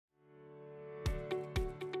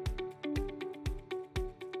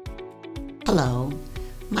Hello,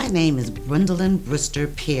 my name is Brendolyn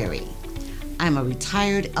Brister Perry. I'm a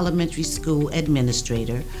retired elementary school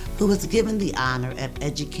administrator who was given the honor of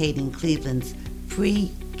educating Cleveland's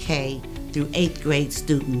pre-K through 8th grade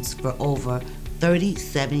students for over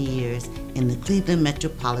 37 years in the Cleveland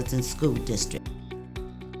Metropolitan School District.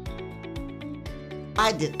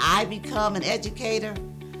 Why did I become an educator?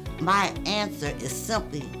 My answer is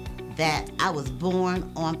simply that I was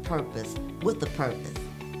born on purpose, with a purpose,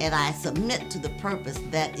 and I submit to the purpose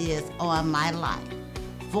that is on my life.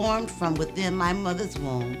 Formed from within my mother's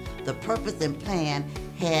womb, the purpose and plan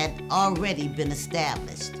had already been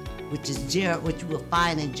established, which you will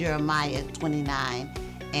find in Jeremiah 29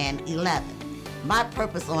 and 11. My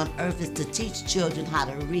purpose on earth is to teach children how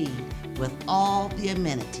to read with all the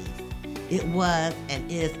amenities. It was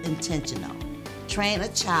and is intentional. Train a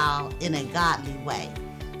child in a godly way.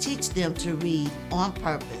 Teach them to read on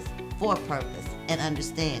purpose, for purpose, and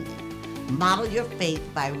understanding. Model your faith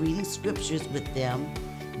by reading scriptures with them,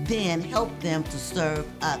 then help them to serve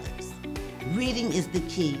others. Reading is the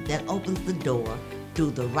key that opens the door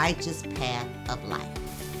through the righteous path of life.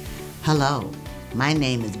 Hello, my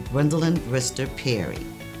name is Brendolyn Brister Perry.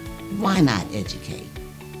 Why not educate?